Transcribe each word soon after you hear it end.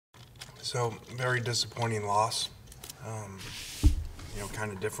So very disappointing loss.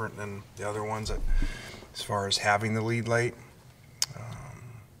 Kind of different than the other ones as far as having the lead late.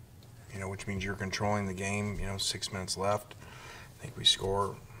 Which means you're controlling the game. 6 minutes left. I think we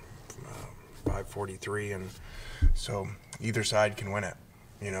score 5:43, and so either side can win it.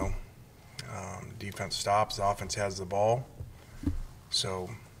 Defense stops, the offense has the ball. So,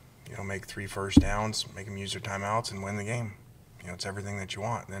 make 3 first downs, make them use their timeouts, and win the game. It's everything that you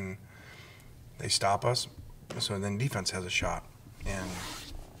want. Then they stop us, so then defense has a shot. And,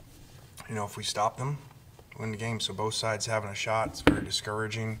 if we stop them, win the game. So both sides having a shot, it's very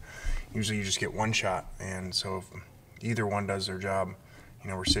discouraging. Usually you just get one shot. And so if either one does their job,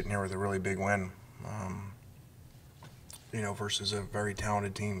 we're sitting here with a really big win, versus a very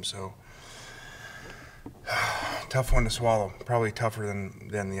talented team. So tough one to swallow. Probably tougher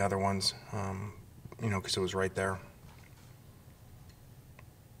than the other ones, because it was right there.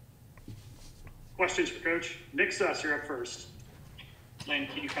 Questions for Coach? Nick Suss, you're up first. Lane,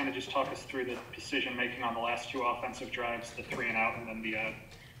 can you kind of just talk us through the decision making on the last 2 offensive drives, the 3 and out, and then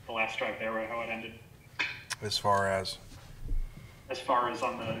the last drive there, how it ended? As far as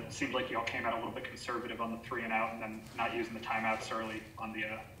on it seemed like you all came out a little bit conservative on the 3 and out, and then not using the timeouts early on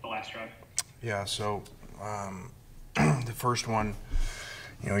the last drive. Yeah. So the first one,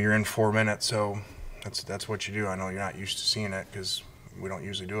 you're in 4 minutes, so that's what you do. I know you're not used to seeing it because we don't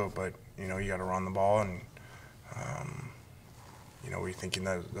usually do it, but you got to run the ball, and we're thinking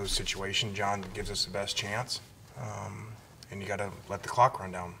that those situations, John gives us the best chance, and you got to let the clock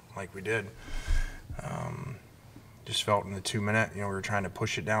run down like we did. Just felt in the 2 minute, we were trying to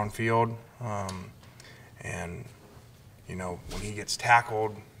push it downfield, and when he gets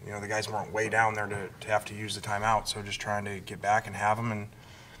tackled, the guys weren't way down there to have to use the timeout, so just trying to get back and have them,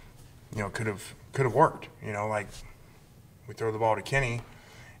 and could have worked. Like we throw the ball to Kenny,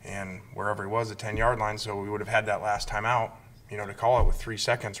 and wherever he was, the 10-yard line, so we would have had that last timeout, to call it with 3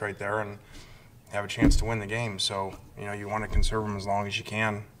 seconds right there and have a chance to win the game. So, you want to conserve them as long as you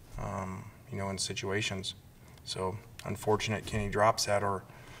can, in situations. So, unfortunate Kenny drops that, or,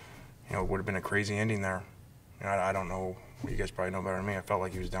 it would have been a crazy ending there. I don't know. You guys probably know better than me. I felt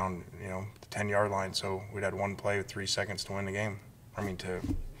like he was down, the 10-yard line, so we'd had 1 play with 3 seconds to win the game. I mean,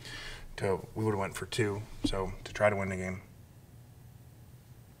 we would have went for 2, so to try to win the game.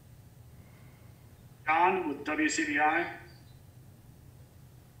 John with WCBI.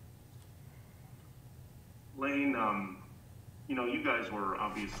 Lane, you guys were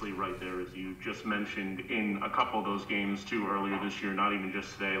obviously right there, as you just mentioned, in a couple of those games too earlier this year, not even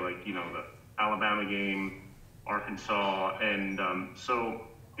just today, like, the Alabama game, Arkansas, and so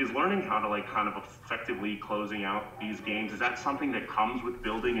is learning how to kind of effectively closing out these games, is that something that comes with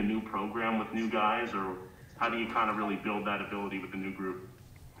building a new program with new guys, or how do you kind of really build that ability with the new group?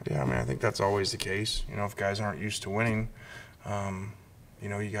 Yeah, I think that's always the case. If guys aren't used to winning,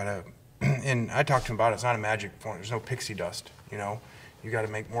 you got to – and I talked to him about it. It's not a magic point. There's no pixie dust, You got to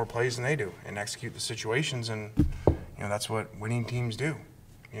make more plays than they do and execute the situations, and, that's what winning teams do.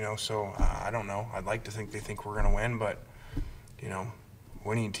 So I don't know. I'd like to think they think we're going to win, but,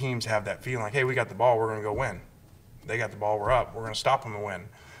 winning teams have that feeling like, hey, we got the ball, we're going to go win. They got the ball, we're up, we're going to stop them and win.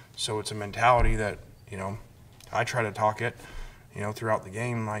 So it's a mentality that, I try to talk it, throughout the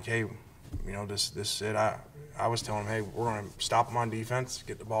game, like, hey, this is it. I was telling them, hey, we're going to stop them on defense,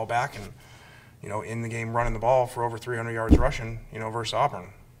 get the ball back, and, in the game running the ball for over 300 yards rushing, versus Auburn.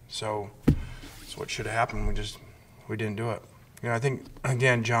 So that's what should have happened. We didn't do it. I think,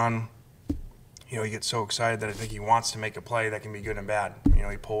 again, John, he gets so excited that I think he wants to make a play that can be good and bad.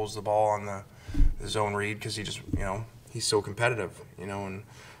 He pulls the ball on the zone read because he just, he's so competitive, and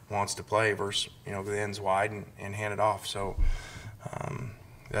wants to play versus, the ends wide and hand it off. So,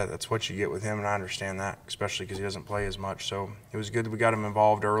 yeah, that's what you get with him, and I understand that, especially because he doesn't play as much. So it was good that we got him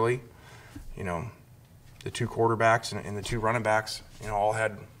involved early. The 2 quarterbacks and the 2 running backs, all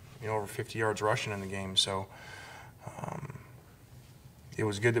had, over 50 yards rushing in the game. So it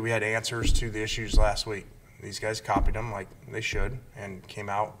was good that we had answers to the issues last week. These guys copied them like they should and came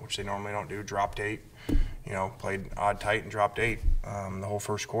out, which they normally don't do, dropped 8, played odd tight and dropped 8 the whole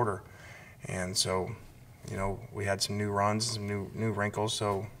first quarter. And so, we had some new runs, some new wrinkles,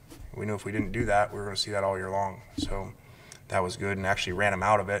 so we knew if we didn't do that, we were going to see that all year long. So that was good, and actually ran them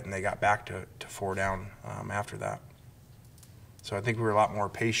out of it, and they got back to 4 down after that. So I think we were a lot more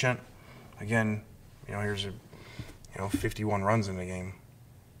patient. Again, here's 51 runs in the game.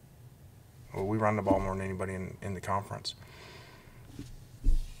 Well, we run the ball more than anybody in the conference.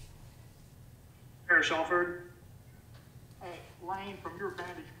 Parrish Alford. Hey, Lane, from your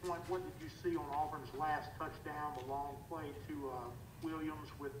vantage point, what did you see on Auburn's last touchdown, the long play to Williams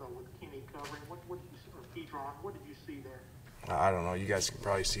with Kenny covering. What did you see, or Pedron? What did you see there? I don't know. You guys can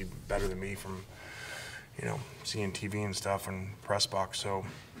probably see better than me from, seeing TV and stuff and press box. So,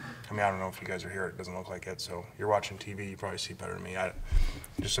 I mean, I don't know if you guys are here. It doesn't look like it. So you're watching TV. You probably see better than me. I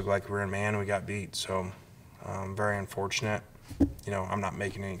just look like we were in man and we got beat. So, very unfortunate. I'm not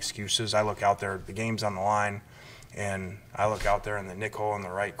making any excuses. I look out there. The game's on the line, and I look out there, and the nickel in the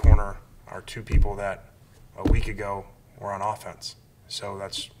right corner are two people that a week ago were on offense. So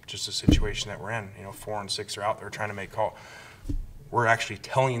that's just a situation that we're in. 4 and 6 are out there trying to make call. We're actually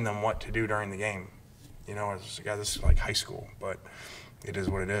telling them what to do during the game. As a guy, this is like high school, but it is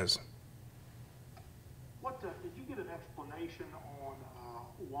what it is. Did you get an explanation on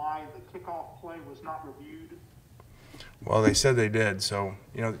why the kickoff play was not reviewed? Well, they said they did. So,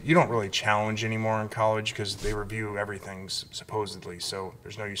 you don't really challenge anymore in college because they review everything supposedly. So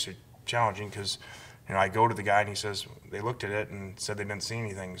there's no use of challenging because, I go to the guy and he says they looked at it and said they didn't see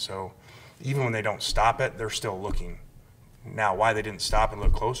anything. So even when they don't stop it, they're still looking. Now, why they didn't stop and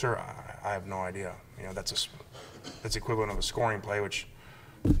look closer, I have no idea. That's equivalent of a scoring play, which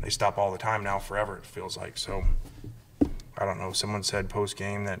they stop all the time now, forever it feels like. So I don't know. Someone said post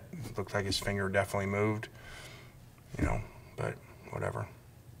game that looked like his finger definitely moved. But whatever.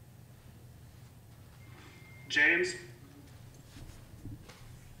 James?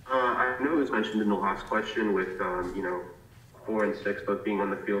 I know it was mentioned in the last question with, 4 and 6 both being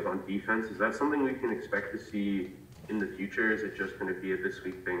on the field on defense. Is that something we can expect to see in the future? Is it just going to be a this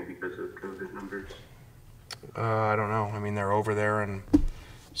week thing because of COVID numbers? I don't know. I mean, they're over there, and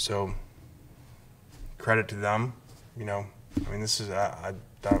so credit to them. This is I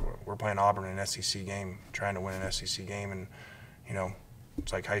thought we're playing Auburn in an SEC game, trying to win an SEC game, and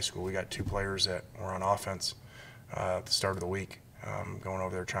it's like high school. We got 2 players that were on offense at the start of the week, going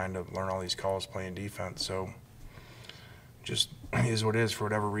over there trying to learn all these calls, playing defense. So just is what it is. For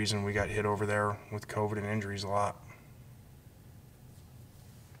whatever reason, we got hit over there with COVID and injuries a lot.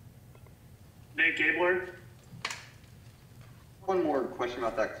 Nate Gabler? One more question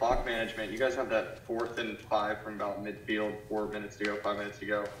about that clock management. You guys have that 4th and 5 from about midfield, 4 minutes to go, 5 minutes to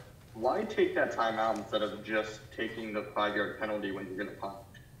go. Why take that timeout instead of just taking the 5-yard penalty when you're going to punt?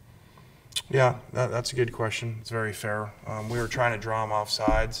 Yeah, that's a good question. It's very fair. We were trying to draw them off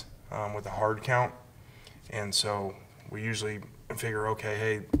sides with a hard count, and so we usually figure, okay,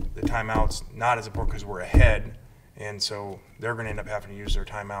 hey, the timeout's not as important because we're ahead, and so they're going to end up having to use their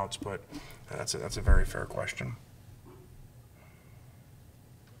timeouts, but that's a very fair question.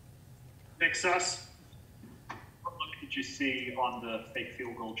 Nick Suss? What look did you see on the fake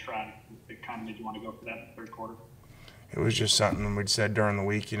field goal try that kind of made you want to go for that in the third quarter? It was just something we'd said during the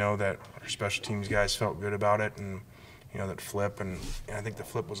week, that our special teams guys felt good about it, and that flip, and I think the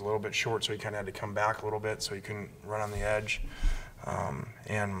flip was a little bit short, so he kind of had to come back a little bit, so he couldn't run on the edge.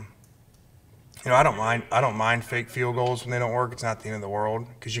 And I don't mind fake field goals when they don't work. It's not the end of the world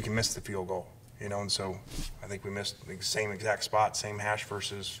because you can miss the field goal, and so I think we missed the same exact spot, same hash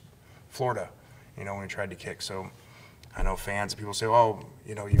versus Florida, when we tried to kick. So I know fans and people say, oh,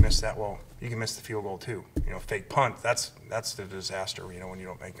 you missed that. Well, you can miss the field goal too. Fake punt, that's the disaster, when you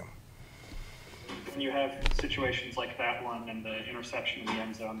don't make them. When you have situations like that one and the interception in the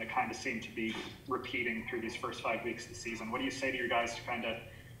end zone that kind of seem to be repeating through these first 5 weeks of the season, what do you say to your guys to kind of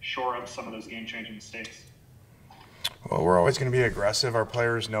shore up some of those game-changing mistakes? Well, we're always going to be aggressive. Our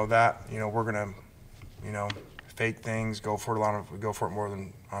players know that. We're going to, fake things, go for it more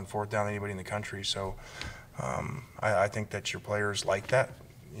than on 4th down than anybody in the country. So I think that your players like that.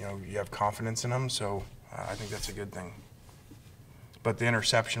 You have confidence in them, so I think that's a good thing. But the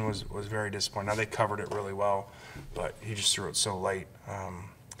interception was very disappointing. Now, they covered it really well, but he just threw it so late,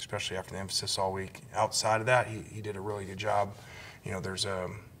 especially after the emphasis all week. Outside of that, he did a really good job. There's a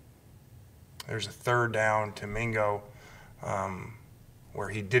 3rd down to Mingo where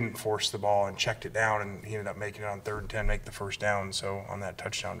he didn't force the ball and checked it down, and he ended up making it on 3rd and 10, make the 1st down, so on that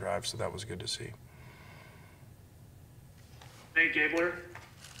touchdown drive, so that was good to see. Nate Gabler?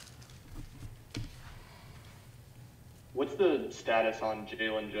 What's the status on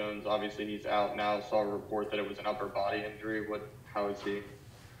Jalen Jones? Obviously, he's out now. Saw a report that it was an upper body injury. How is he?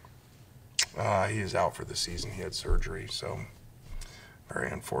 He is out for the season. He had surgery, so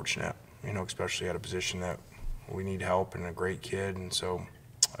very unfortunate, especially at a position that we need help and a great kid, and so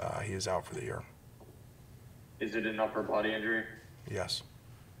he is out for the year. Is it an upper body injury? Yes.